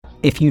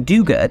if you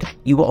do good,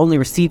 you will only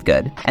receive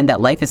good, and that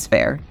life is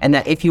fair, and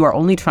that if you are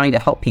only trying to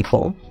help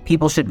people,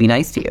 people should be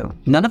nice to you.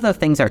 None of those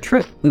things are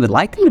true. We would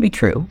like them to be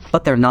true,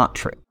 but they're not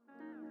true.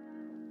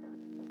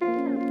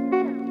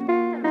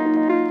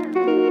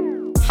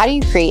 How do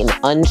you create an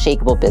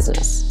unshakable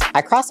business?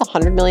 I crossed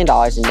 $100 million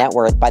in net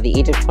worth by the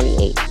age of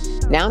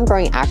 28. Now I'm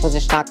growing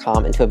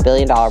Acquisition.com into $1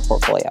 billion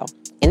portfolio.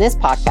 In this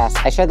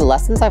podcast, I share the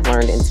lessons I've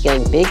learned in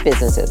scaling big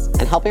businesses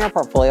and helping our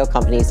portfolio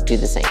companies do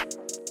the same.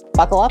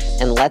 Buckle up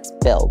and let's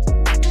build.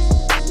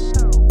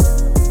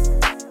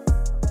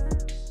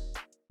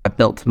 I've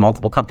built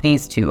multiple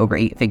companies to over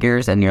 8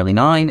 figures and nearly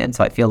 9, and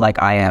so I feel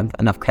like I have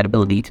enough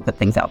credibility to put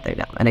things out there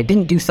now. And I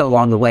didn't do so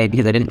along the way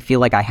because I didn't feel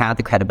like I had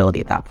the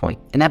credibility at that point.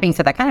 And that being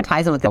said, that kind of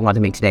ties in with what I wanted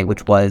to make today,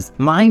 which was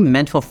my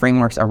mental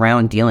frameworks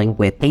around dealing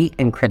with hate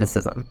and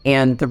criticism.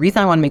 And the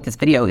reason I want to make this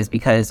video is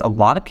because a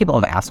lot of people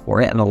have asked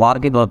for it, and a lot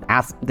of people have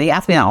asked me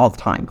that all the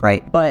time,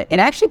 right? But it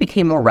actually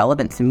became more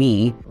relevant to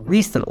me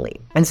recently.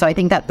 And so I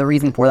think that the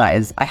reason for that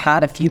is I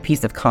had a few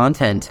pieces of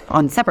content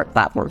on separate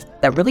platforms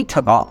that really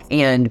took off.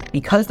 And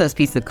because those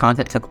pieces of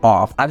content took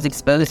off, I was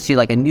exposed to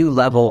like a new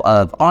level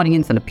of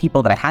audience and of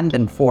people that I hadn't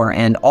been before.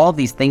 And all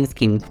these things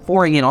came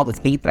pouring in, all this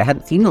hate that I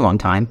hadn't seen in a long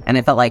time. And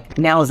I felt like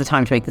now is the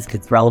time to make this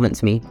because it's relevant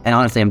to me. And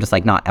honestly, I'm just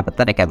like not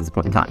apathetic at this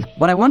point in time.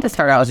 What I wanted to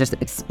start out was just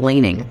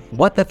explaining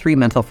what the 3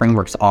 mental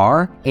frameworks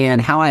are and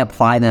how I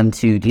apply them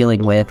to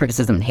dealing with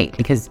criticism and hate.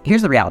 Because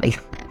here's the reality.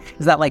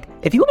 Is that like,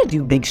 if you want to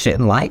do big shit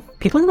in life,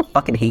 people are gonna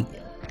fucking hate you.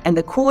 And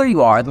the cooler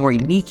you are, the more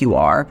unique you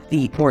are,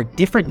 the more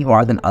different you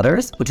are than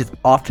others, which is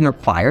often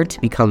required to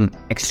become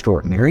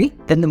extraordinary,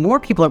 then the more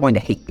people are going to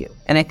hate you.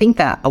 And I think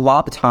that a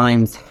lot of the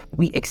times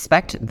we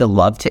expect the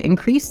love to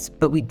increase,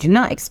 but we do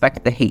not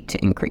expect the hate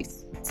to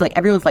increase. So like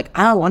everyone's like,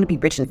 I want to be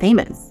rich and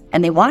famous.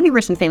 And they want to be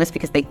rich and famous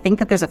because they think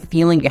that there's a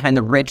feeling behind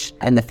the rich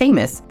and the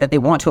famous that they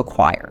want to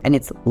acquire. And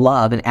it's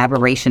love and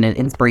admiration and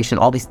inspiration,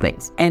 all these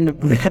things. And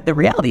the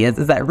reality is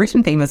that rich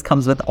and famous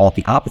comes with all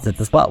the opposites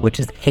as well, which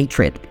is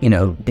hatred,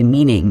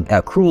 demeaning,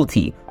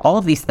 cruelty, all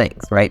of these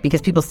things, right?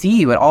 Because people see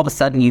you and all of a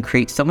sudden you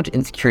create so much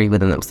insecurity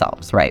within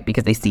themselves, right?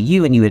 Because they see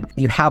you and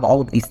you have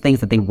all of these things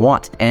that they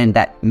want and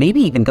that maybe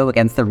even go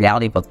against the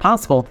reality of what's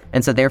possible.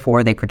 And so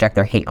therefore they project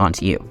their hate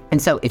onto you.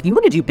 And so if you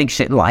want to do big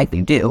shit in life,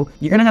 you're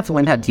going to have to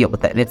learn how to deal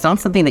with it. It's not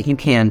something that you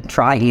can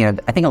try.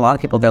 And I think a lot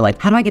of people, they're like,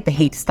 how do I get the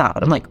hate to stop?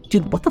 And I'm like,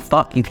 dude, what the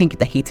fuck? You can't get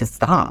the hate to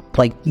stop.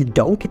 Like, you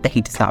don't get the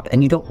hate to stop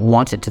and you don't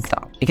want it to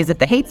stop. Because if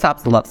the hate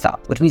stops, the love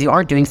stops, which means you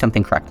aren't doing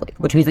something correctly,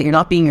 which means that you're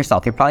not being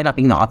yourself. You're probably not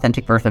being the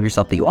authentic version of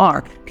yourself that you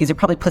are because you're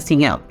probably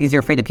pussying out because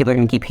you're afraid that people are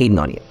going to keep hating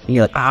on you. And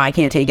you're like, I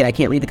can't take it. I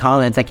can't read the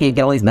comments. I can't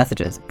get all these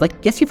messages. Like,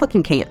 yes, you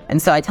fucking can.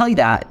 And so I tell you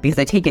that because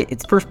I take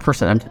it's first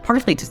person. I'm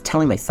partially just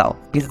telling myself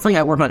because it's something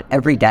I work on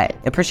every day.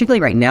 And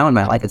particularly right now in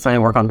my life, it's something I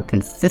work on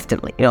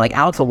consistently. Like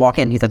Alex will walk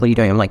in, he's like, what are you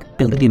doing? I'm like,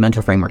 building new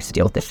mental frameworks to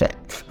deal with this shit.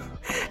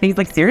 And he's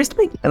like,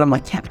 seriously? And I'm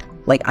like, yeah.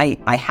 Like,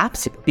 I have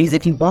to. Because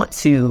if you want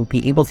to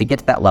be able to get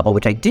to that level,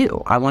 which I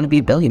do, I want to be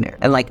a billionaire.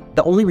 And like,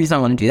 the only reason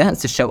I want to do that is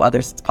to show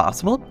others it's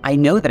possible. I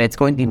know that it's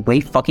going to be way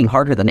fucking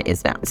harder than it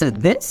is now. So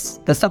the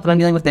stuff that I'm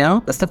dealing with now,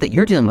 the stuff that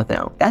you're dealing with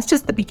now, that's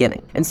just the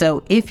beginning. And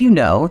so if you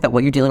know that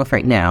what you're dealing with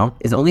right now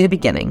is only the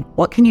beginning,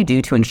 what can you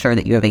do to ensure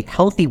that you have a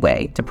healthy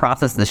way to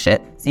process this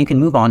shit so you can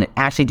move on and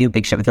actually do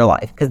big shit with your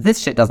life? Because this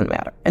shit doesn't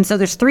matter. And so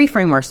there's 3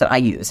 frameworks that I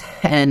use.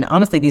 And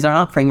honestly, these are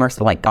not frameworks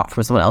that like got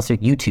from someone else or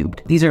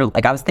YouTubed. These are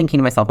like, I was thinking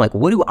to myself, like,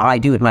 what do I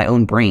do in my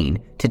own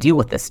brain to deal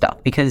with this stuff?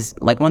 Because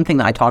like one thing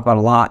that I talk about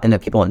a lot and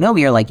that people don't know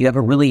me are like, you have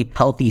a really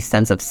healthy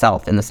sense of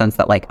self in the sense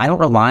that like, I don't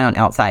rely on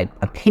outside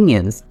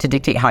opinions to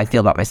dictate how I feel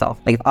about myself.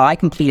 Like if I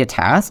complete a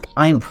task,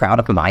 I am proud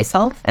of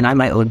myself and I'm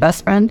my own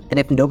best friend. And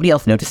if nobody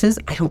else notices,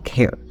 I don't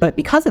care. But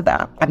because of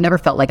that, I've never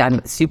felt like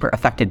I'm super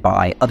affected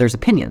by others'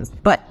 opinions.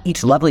 But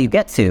each level you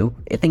get to,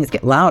 if things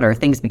get louder,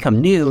 things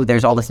become new,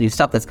 there's all this new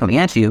stuff that's coming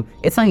at you,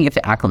 it's something you have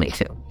to acclimate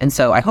to. And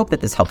so I hope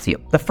that this helps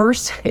you. The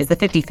first is the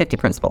 50-50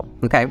 principle,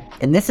 okay?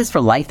 And this is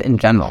for life in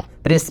general,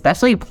 but it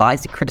especially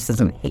applies to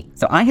criticism and hate.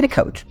 So I had a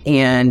coach,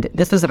 and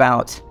this was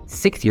about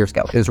 6 years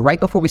ago. It was right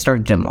before we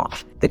started Gym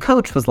Launch. The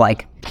coach was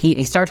like,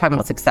 he started talking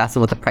about success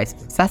and what the price of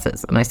success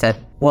is. And I said,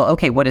 well,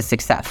 okay, what is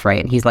success,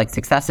 right? And he's like,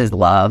 success is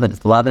love, and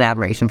it's love and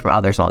admiration from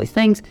others and all these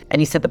things.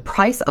 And he said, the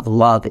price of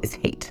love is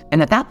hate.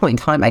 And at that point in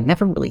time, I'd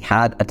never really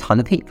had a ton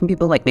of hate from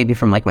people, like maybe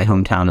from like my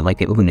hometown and like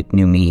people who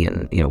knew me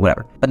and,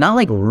 whatever, but not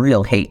like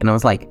real hate. And I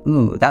was like,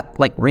 ooh, that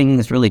like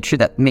rings really true.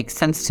 That makes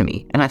sense to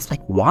me. And I was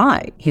like,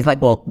 why? He's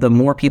like, well, the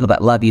more people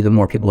that love you, the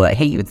more people that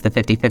hate you. It's the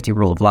 50-50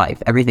 rule of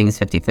life. Everything is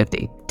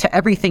 50-50. To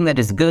everything that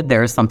is good,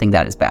 there is something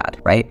that is bad,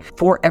 right?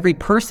 For every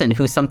person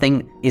who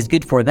something is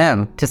good for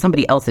them, to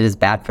somebody else it is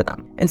bad for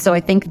them. And so I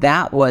think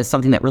that was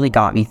something that really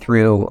got me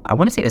through, I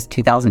want to say it was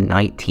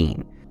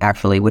 2019.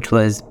 Actually, which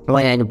was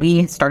when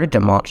we started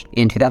Gym Launch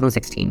in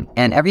 2016,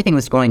 and everything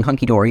was going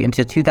hunky-dory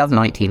until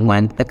 2019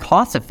 when the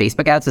cost of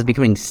Facebook ads was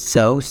becoming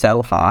so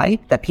high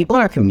that people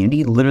in our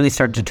community literally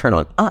started to turn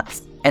on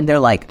us. And they're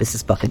like, this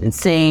is fucking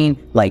insane.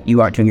 Like,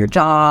 you aren't doing your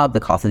job. The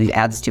cost of these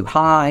ads is too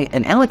high.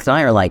 And Alex and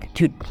I are like,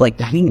 dude, like,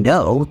 we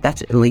know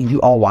that's, like, you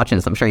all watching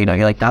this, I'm sure you know,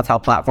 you're like, that's how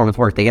platforms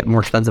work. They get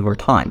more expensive over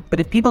time. But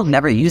if people have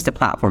never used a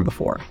platform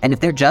before, and if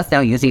they're just now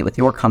using it with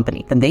your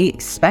company, then they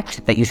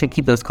expect that you should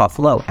keep those costs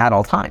low at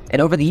all times.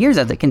 And over the years,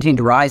 as it continued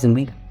to rise and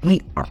we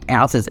beat our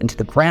asses into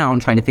the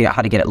ground trying to figure out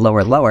how to get it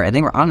lower and lower, and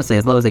they were honestly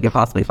as low as they could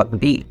possibly fucking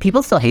be,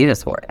 people still hated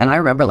us for it. And I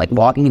remember like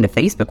walking into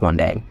Facebook one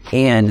day,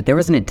 and there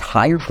was an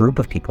entire group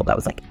of people that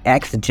was like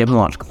ex-Gym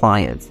Launch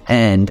clients,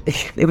 and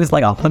it was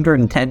like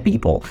 110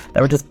 people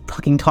that were just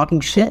fucking talking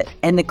shit.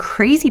 And the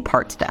crazy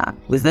part to that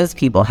was those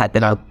people had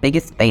been our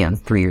biggest fans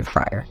 3 years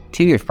prior,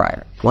 2 years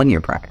prior, 1 year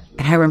prior.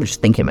 And I remember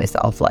just thinking to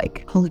myself,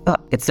 like, holy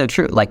fuck, it's so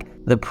true. Like,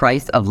 the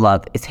price of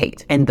love is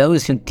hate. And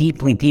those who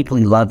deeply,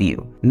 deeply love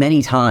you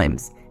many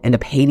times end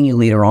up hating you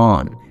later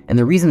on. And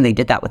the reason they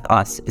did that with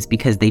us is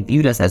because they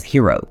viewed us as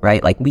heroes,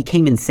 right? Like, we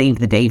came and saved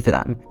the day for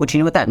them. Which, you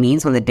know what that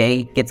means when the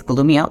day gets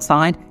gloomy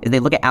outside? Is they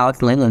look at Alex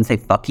and Layla and say,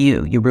 fuck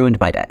you, you ruined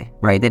my day,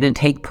 right? They didn't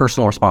take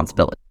personal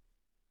responsibility.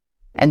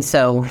 And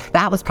so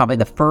that was probably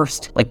the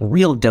first like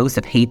real dose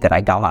of hate that I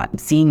got.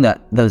 Seeing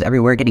those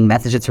everywhere, getting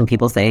messages from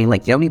people saying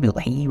like, do you know how many people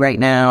hate you right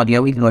now? Do you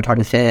know how many people are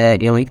talking shit?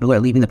 Do you know how many people are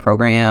leaving the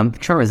program?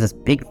 Sure, it was this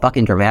big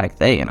fucking dramatic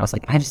thing. And I was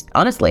like, I just,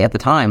 honestly, at the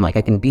time, like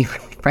I can be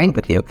really frank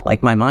with you.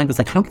 Like my mind was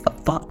like, I don't give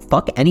a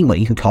fuck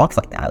anybody who talks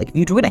like that. Like if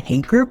you join a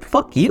hate group,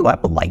 fuck you. I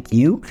don't like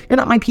you. You're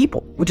not my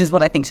people, which is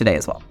what I think today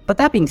as well. But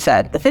that being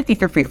said, the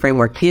 50-50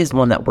 framework is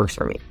one that works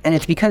for me. And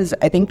it's because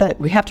I think that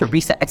we have to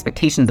reset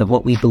expectations of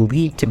what we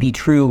believe to be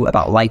true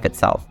about life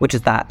itself, which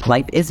is that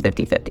life is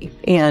 50-50.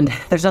 And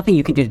there's nothing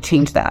you can do to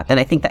change that. And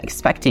I think that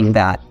expecting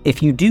that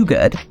if you do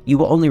good, you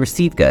will only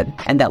receive good,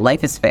 and that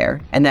life is fair,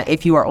 and that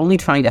if you are only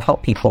trying to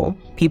help people,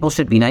 people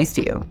should be nice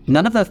to you.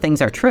 None of those things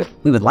are true.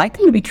 We would like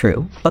them to be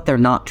true, but they're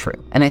not true.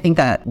 And I think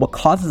that what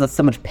causes us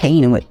so much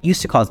pain and what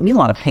used to cause me a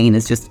lot of pain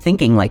is just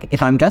thinking like,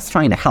 if I'm just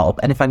trying to help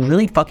and if I'm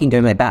really fucking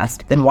doing my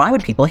best, then why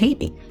would people hate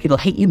me? People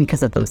hate you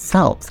because of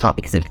themselves, not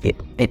because of it.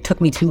 It took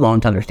me too long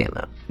to understand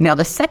that. Now,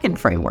 the second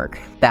framework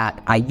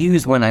that I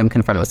use when I'm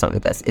confronted with something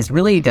like this is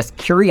really just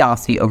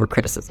curiosity over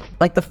criticism.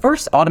 Like the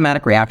first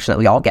automatic reaction that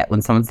we all get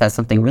when someone says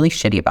something really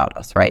shitty about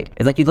us, right?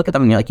 It's like you look at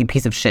them and you're like, you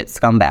piece of shit,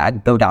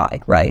 scumbag, go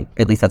die, right?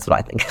 At least that's what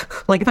I think.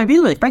 Like if I'm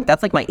being really frank,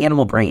 that's like my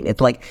animal brain.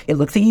 It's like, it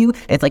looks at you,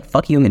 it's like,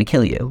 fuck you, I'm gonna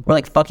kill you. Or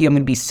like, fuck you, I'm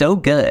gonna be so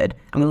good,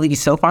 I'm gonna leave you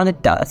so far in the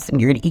dust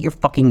and you're gonna eat your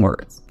fucking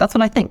words. That's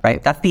what I think,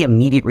 right? That's the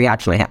immediate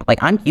reaction I have.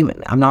 Like I'm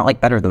human, I'm not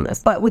like better than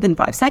this. But within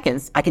 5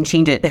 seconds, I can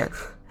change it there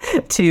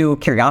to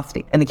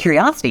curiosity. And the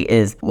curiosity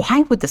is,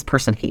 why would this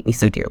person hate me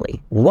so dearly?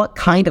 What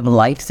kind of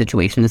life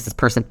situation is this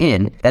person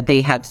in that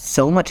they have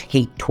so much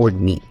hate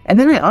toward me? And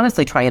then I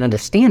honestly try and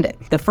understand it.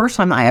 The first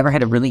time I ever had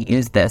to really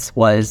use this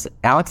was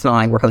Alex and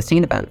I were hosting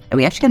an event, and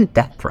we actually got a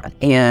death threat.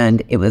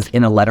 And it was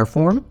in a letter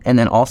form and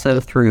then also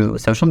through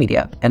social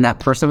media. And that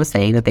person was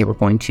saying that they were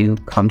going to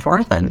come to our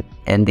event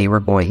and they were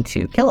going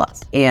to kill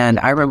us. And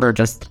I remember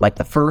just like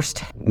the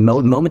first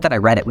moment that I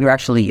read it,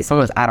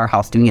 someone was at our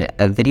house doing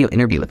a video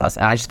interview with us,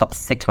 and I just felt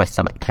sick to my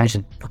stomach. I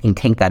should fucking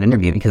tank that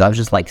interview because I was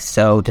just like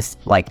so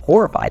just like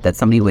horrified that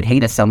somebody would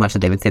hate us so much that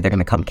they would say they're going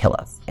to come kill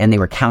us. And they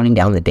were counting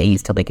down the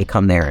days till they could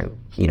come there and,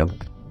 you know,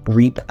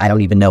 reap, I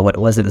don't even know what it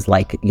was. It was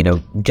like, you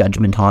know,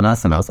 judgment on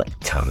us. And I was like,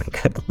 oh my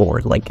good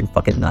Lord, like you're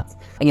fucking nuts.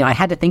 And, you know, I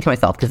had to think to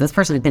myself, because this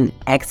person had been an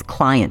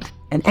ex-client,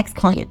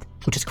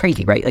 which is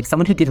crazy, right? Like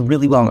someone who did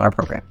really well in our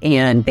program,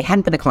 and they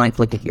hadn't been a client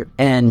for like a year.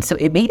 And so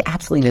it made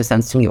absolutely no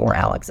sense to me or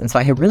Alex. And so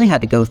I really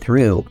had to go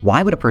through,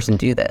 why would a person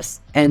do this?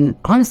 And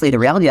honestly, the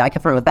reality I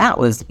confronted with that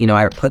was, you know,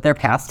 I put their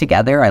past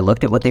together. I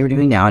looked at what they were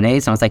doing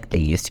nowadays, and I was like, they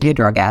used to be a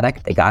drug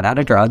addict. They got out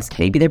of drugs.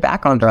 Maybe they're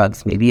back on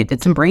drugs. Maybe it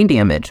did some brain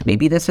damage.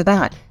 Maybe this or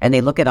that. And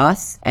they look at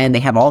us and they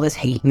have all this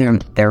hate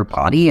in their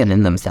body and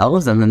in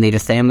themselves. And then they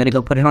just say, I'm going to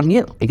go put it on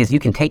you because you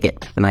can take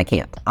it and I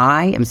can't.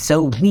 I am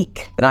so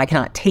weak that I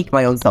cannot take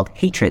my own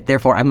self-hatred.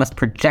 Therefore, I must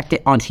project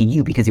it onto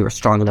you because you are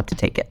strong enough to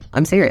take it.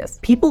 I'm serious.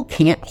 People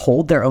can't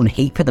hold their own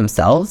hate for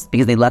themselves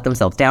because they let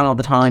themselves down all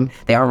the time.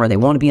 They aren't where they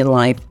want to be in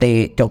life.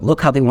 They don't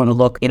look how they want to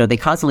look. You know, they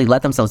constantly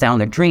let themselves down in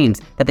their dreams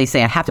that they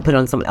say, I have to put it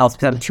on someone else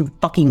because I'm too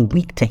fucking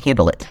weak to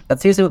handle it.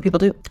 That's seriously what people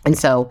do. And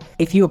so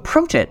if you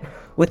approach it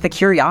with the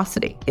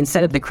curiosity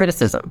instead of the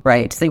criticism,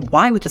 right? To say,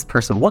 why would this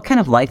person, what kind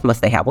of life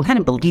must they have? What kind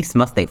of beliefs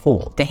must they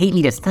hold to hate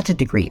me to such a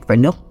degree for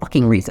no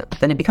fucking reason?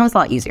 Then it becomes a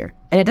lot easier.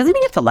 And it doesn't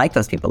even have to like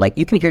those people. Like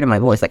you can hear it in my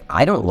voice, like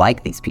I don't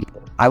like these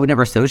people. I would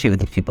never associate with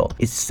these people.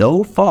 It's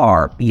so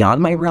far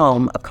beyond my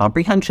realm of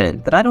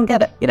comprehension that I don't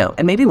get it, you know?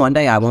 And maybe one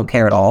day I won't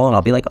care at all and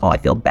I'll be like, oh, I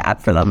feel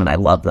bad for them and I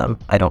love them.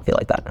 I don't feel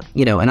like that now.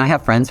 You know, and I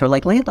have friends who are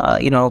like,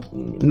 Layla, you know,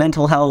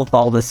 mental health,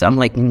 all this. I'm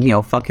like, you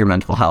know, fuck your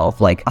mental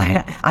health. Like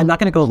I'm not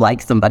going to go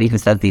like somebody who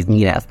says these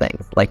mean ass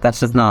things. Like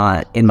that's just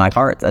not in my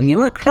heart. And you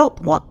know what? I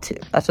don't want to.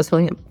 That's just who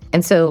I am.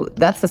 And so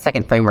that's the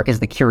second framework, is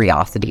the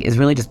curiosity, is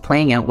really just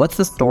playing out what's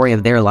the story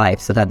of their life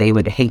so that they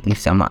would hate you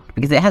so much,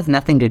 because it has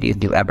nothing to do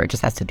with you ever. It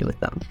just has to do with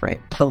them, right?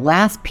 The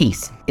last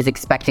piece is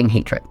expecting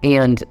hatred.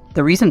 And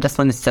the reason this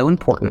one is so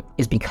important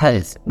is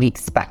because we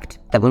expect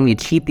that when we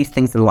achieve these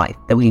things in life,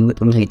 that when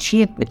we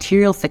achieve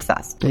material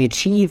success, when we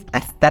achieve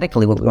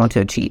aesthetically what we want to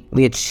achieve,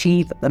 we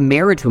achieve the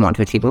marriage we want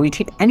to achieve, when we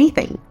achieve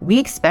anything, we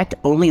expect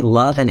only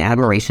love and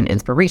admiration,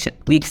 inspiration.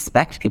 We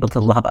expect people to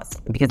love us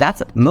because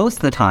that's most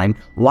of the time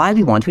why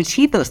we want to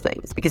achieve those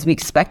things, because we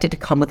expect it to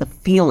come with a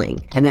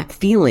feeling, and that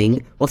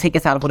feeling will take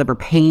us out of whatever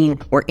pain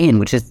we're in,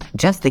 which is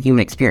just the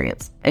human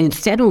experience. And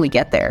instead, when we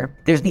get there,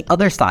 there's the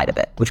other side of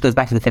it, which goes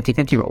back to the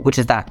 50-50 rule, which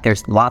is that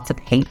there's lots of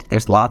hate,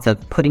 there's lots of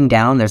putting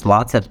down, there's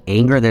lots of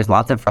anger, there's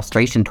lots of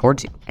frustration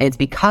towards you. And it's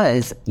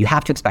because you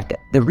have to expect it.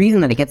 The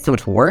reason that it gets so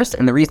much worse,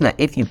 and the reason that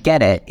if you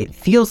get it, it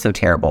feels so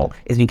terrible,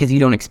 is because you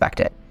don't expect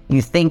it.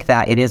 You think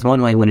that it is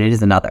one way when it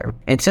is another.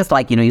 It's just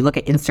like, you look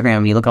at Instagram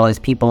and you look at all these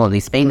people and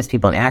these famous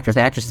people and actors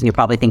and actresses, and you're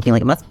probably thinking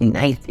like, it must be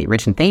nice to be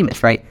rich and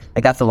famous, right?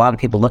 Like that's a lot of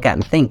people look at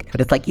and think, but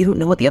it's like, you don't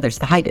know what the other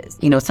side is.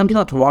 Some people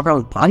have to walk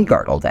around with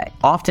bodyguard all day.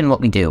 Often what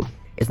we do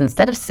is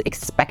instead of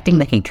expecting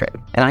the hatred,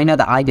 and I know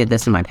that I did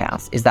this in my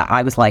past, is that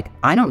I was like,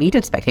 I don't need to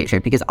expect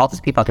hatred because I'll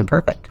just be fucking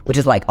perfect. Which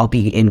is like, I'll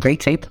be in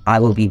great shape, I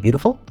will be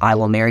beautiful, I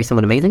will marry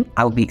someone amazing,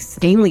 I will be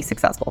extremely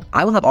successful,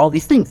 I will have all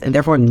these things, and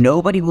therefore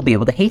nobody will be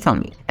able to hate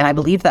on me. And I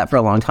believed that for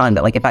a long time,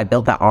 that like if I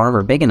built that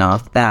armor big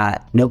enough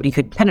that nobody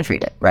could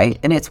penetrate it, right?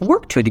 And it's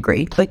worked to a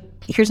degree, but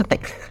here's the thing.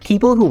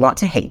 People who want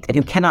to hate and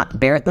who cannot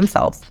bear it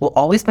themselves will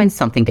always find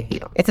something to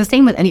hate on. It's the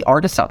same with any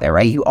artist out there,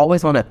 right? You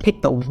always want to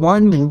pick the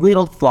one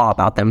little flaw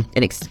about them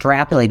and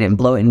extrapolate it and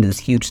blow it into this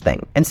huge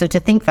thing. And so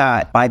to think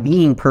that by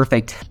being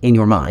perfect in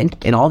your mind,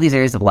 in all these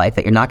areas of life,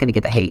 that you're not going to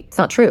get the hate, it's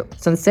not true.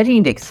 So instead you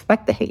need to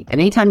expect the hate.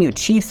 And anytime you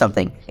achieve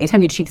something,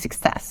 anytime you achieve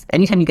success,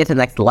 anytime you get to the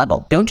next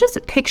level, don't just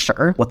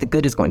picture what the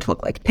good is going to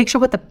look like. Picture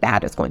what the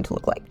bad is going to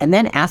look like. And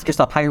then ask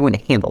yourself how you're going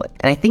to handle it.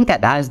 And I think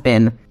that has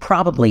been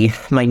probably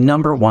my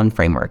number one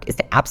framework, is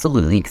to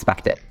absolutely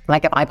expect it.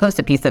 Like if I post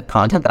a piece of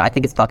content that I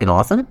think is fucking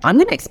awesome, I'm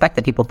going to expect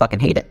that people fucking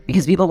hate it,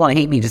 because people want to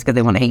hate me just because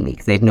they want to hate me,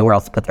 because they have nowhere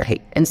else to put their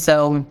hate. And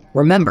so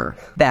remember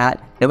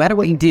that no matter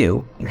what you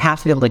do, you have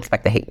to be able to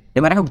expect the hate.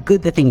 No matter how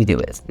good the thing you do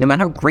is, no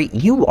matter how great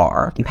you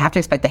are, you have to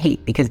expect the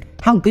hate, because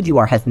how good you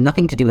are has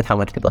nothing to do with how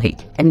much people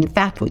hate you. And in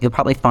fact, what you'll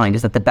probably find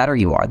is that the better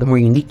you are, the more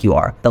unique you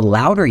are, the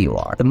louder you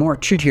are, the more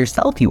true to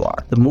yourself you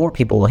are, the more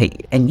people will hate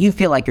you. And you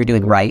feel like you're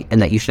doing right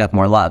and that you should have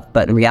more love.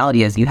 But in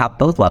reality is you have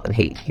both love and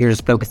hate. You're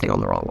just focusing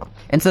on the wrong one.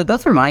 And so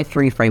those are my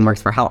 3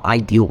 frameworks for how I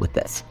deal with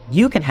this.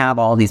 You can have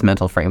all these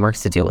mental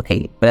frameworks to deal with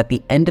hate, but at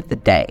the end of the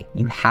day,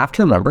 you have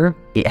to remember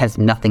it has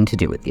nothing to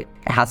do with you.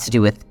 It has to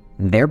do with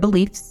their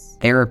beliefs,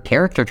 their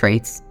character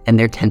traits, and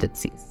their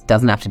tendencies. It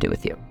doesn't have to do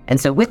with you. And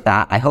so with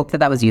that, I hope that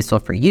that was useful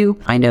for you.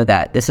 I know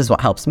that this is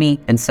what helps me.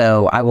 And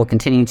so I will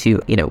continue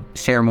to,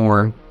 share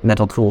more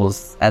mental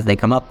tools as they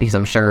come up, because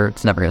I'm sure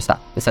it's never going to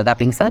stop. So that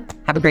being said,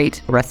 have a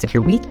great rest of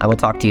your week. I will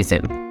talk to you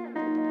soon.